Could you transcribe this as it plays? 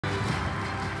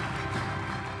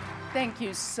Thank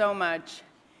you so much.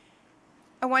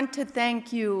 I want to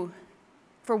thank you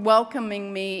for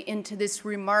welcoming me into this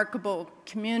remarkable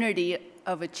community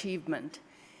of achievement,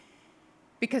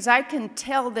 because I can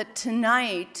tell that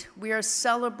tonight we are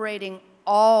celebrating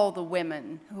all the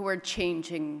women who are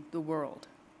changing the world.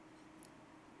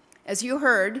 As you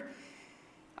heard,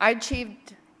 I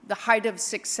achieved the height of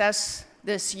success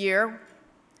this year.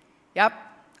 Yep,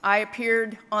 I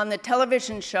appeared on the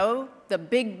television show, The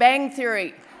Big Bang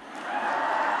Theory.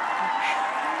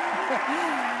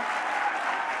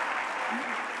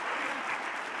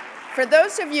 For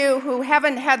those of you who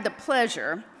haven't had the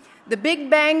pleasure, The Big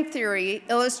Bang Theory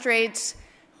illustrates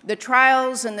the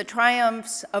trials and the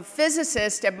triumphs of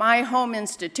physicists at my home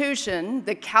institution,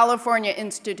 the California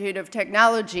Institute of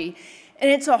Technology, and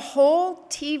it's a whole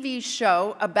TV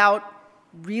show about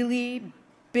really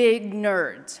big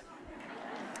nerds.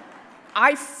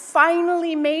 I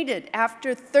finally made it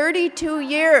after 32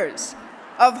 years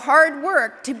of hard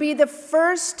work to be the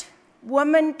first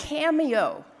woman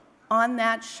cameo on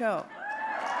that show.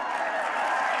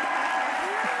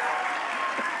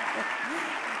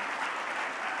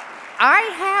 I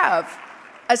have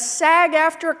a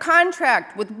SAG-AFTRA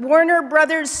contract with Warner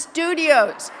Brothers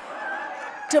Studios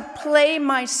to play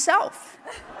myself.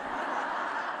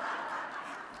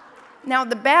 Now,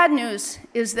 the bad news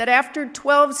is that after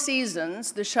 12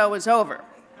 seasons, the show is over.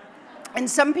 And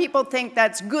some people think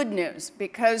that's good news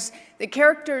because the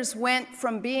characters went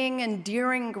from being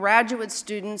endearing graduate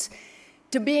students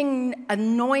to being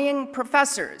annoying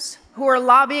professors who are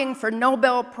lobbying for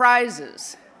Nobel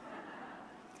Prizes.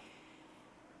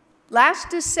 Last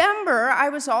December, I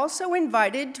was also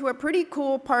invited to a pretty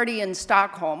cool party in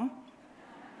Stockholm.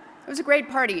 It was a great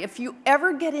party. If you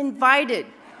ever get invited,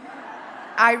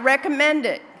 I recommend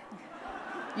it.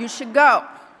 You should go.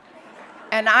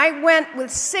 And I went with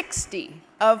 60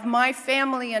 of my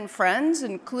family and friends,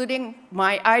 including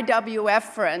my IWF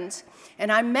friends,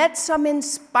 and I met some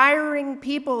inspiring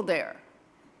people there.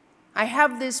 I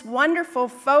have this wonderful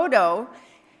photo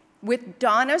with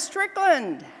Donna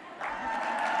Strickland.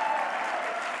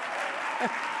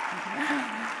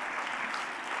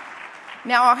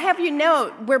 Now, I'll have you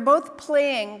note, we're both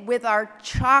playing with our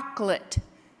chocolate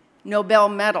Nobel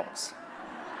medals,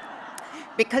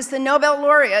 because the Nobel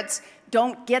laureates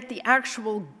don't get the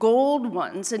actual gold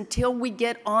ones until we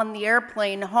get on the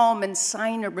airplane home and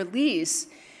sign a release,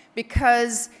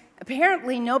 because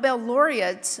apparently Nobel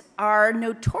laureates are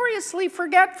notoriously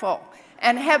forgetful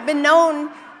and have been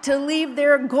known to leave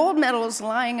their gold medals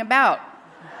lying about.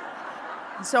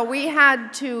 So we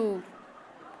had to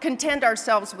content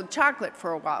ourselves with chocolate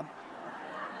for a while.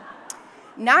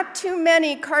 Not too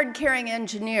many card-carrying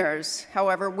engineers,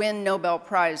 however, win Nobel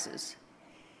Prizes.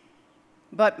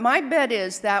 But my bet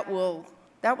is that will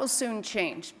soon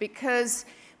change, because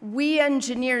we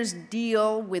engineers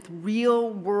deal with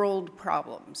real-world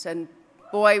problems, and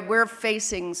boy, we're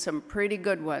facing some pretty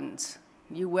good ones,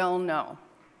 you well know.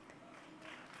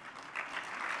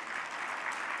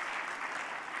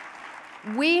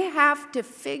 We have to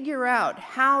figure out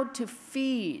how to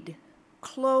feed,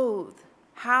 clothe,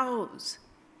 house,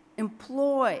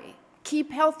 employ,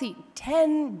 keep healthy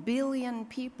 10 billion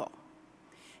people,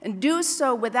 and do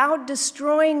so without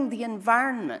destroying the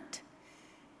environment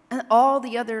and all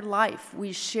the other life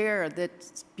we share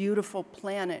this beautiful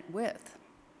planet with.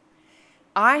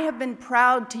 I have been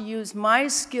proud to use my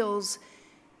skills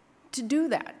to do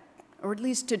that, or at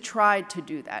least to try to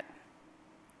do that.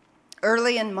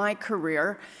 Early in my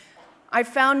career, I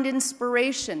found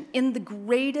inspiration in the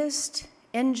greatest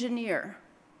engineer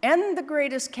and the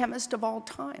greatest chemist of all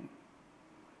time.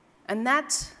 And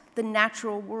that's the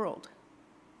natural world,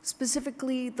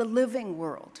 specifically the living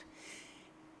world.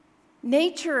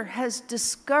 Nature has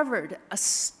discovered a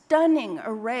stunning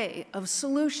array of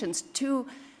solutions to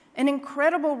an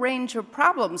incredible range of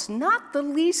problems, not the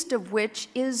least of which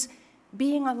is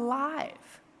being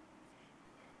alive.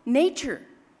 Nature,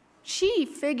 she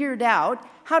figured out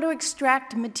how to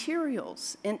extract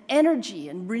materials and energy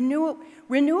and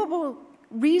renewable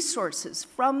resources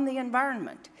from the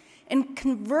environment and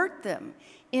convert them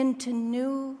into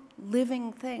new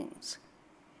living things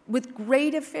with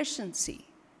great efficiency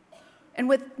and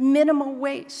with minimal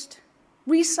waste,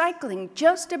 recycling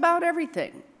just about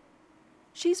everything.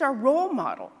 She's our role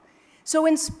model. So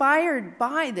inspired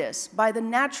by this, by the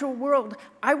natural world,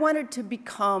 I wanted to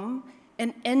become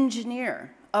an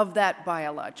engineer of that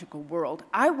biological world.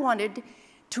 I wanted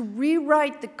to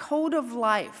rewrite the code of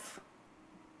life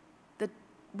that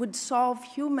would solve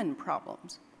human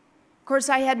problems. Of course,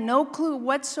 I had no clue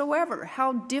whatsoever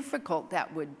how difficult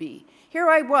that would be. Here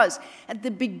I was at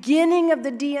the beginning of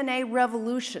the DNA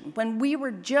revolution, when we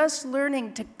were just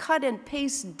learning to cut and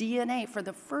paste DNA for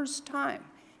the first time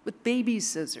with baby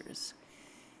scissors.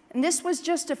 And this was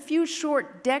just a few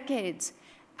short decades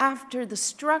after the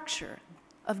structure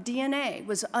of DNA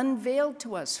was unveiled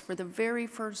to us for the very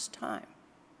first time.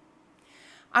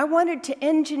 I wanted to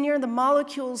engineer the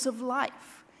molecules of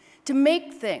life, to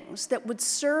make things that would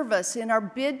serve us in our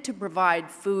bid to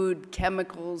provide food,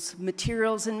 chemicals,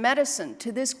 materials, and medicine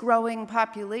to this growing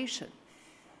population.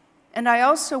 And I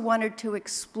also wanted to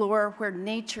explore where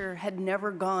nature had never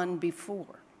gone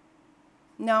before.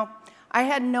 Now, I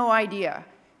had no idea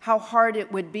how hard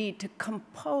it would be to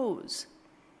compose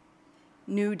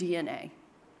new DNA,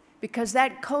 because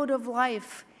that code of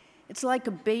life, it's like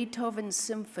a Beethoven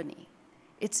symphony.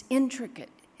 It's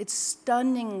intricate, it's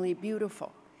stunningly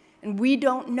beautiful. And we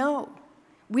don't know.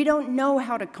 We don't know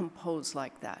how to compose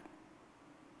like that.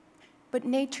 But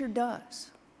nature does.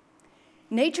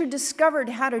 Nature discovered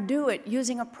how to do it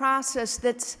using a process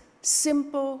that's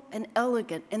simple and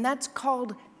elegant, and that's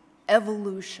called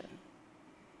evolution.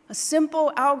 A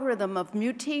simple algorithm of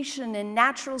mutation and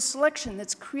natural selection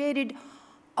that's created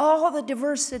all the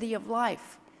diversity of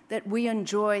life that we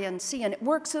enjoy and see. And it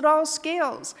works at all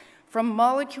scales, from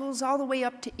molecules all the way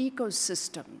up to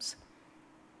ecosystems.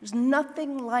 There's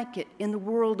nothing like it in the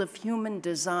world of human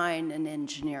design and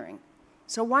engineering.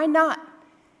 So why not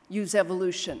use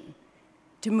evolution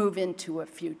to move into a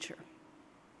future?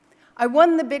 I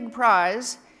won the big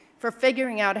prize for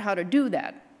figuring out how to do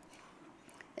that.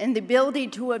 And the ability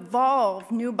to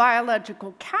evolve new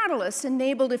biological catalysts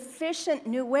enabled efficient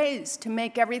new ways to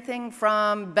make everything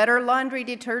from better laundry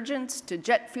detergents to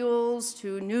jet fuels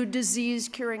to new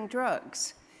disease-curing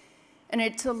drugs. And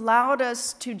it's allowed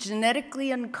us to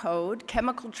genetically encode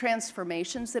chemical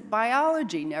transformations that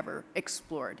biology never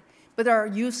explored, but are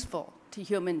useful to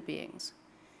human beings.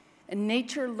 And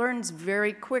nature learns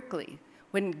very quickly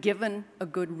when given a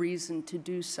good reason to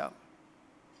do so.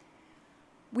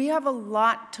 We have a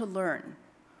lot to learn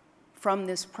from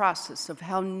this process of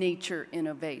how nature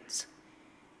innovates.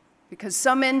 Because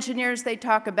some engineers, they like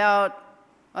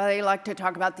to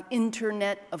talk about the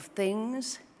Internet of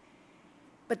Things,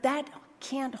 but that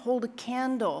can't hold a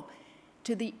candle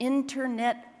to the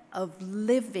Internet of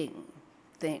living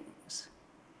things.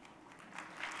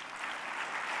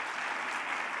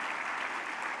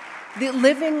 The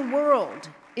living world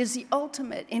is the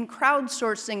ultimate in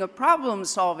crowdsourcing of problem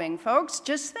solving, folks.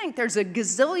 Just think, there's a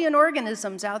gazillion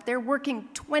organisms out there working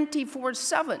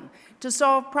 24/7 to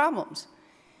solve problems.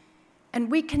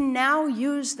 And we can now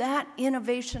use that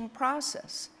innovation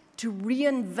process to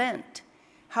reinvent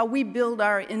how we build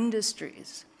our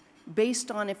industries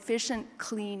based on efficient,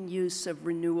 clean use of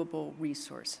renewable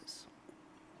resources.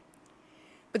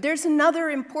 But there's another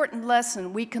important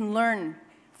lesson we can learn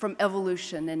from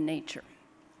evolution and nature.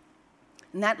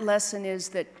 And that lesson is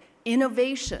that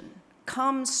innovation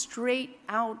comes straight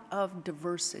out of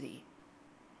diversity,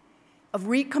 of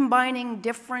recombining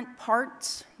different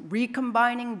parts,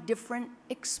 recombining different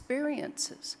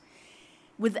experiences.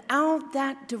 Without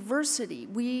that diversity,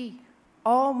 we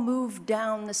all move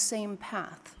down the same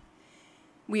path.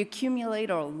 We accumulate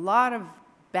a lot of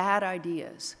bad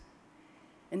ideas.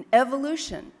 And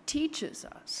evolution teaches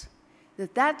us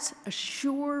that that's a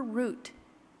sure route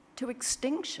to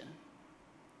extinction.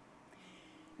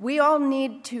 We all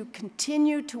need to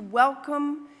continue to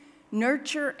welcome,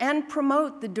 nurture, and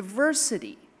promote the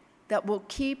diversity that will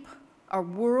keep our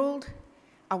world,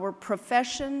 our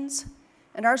professions,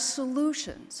 and our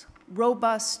solutions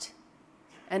robust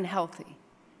and healthy.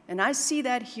 And I see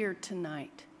that here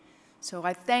tonight. So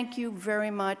I thank you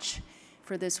very much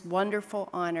for this wonderful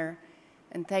honor,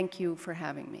 and thank you for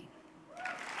having me.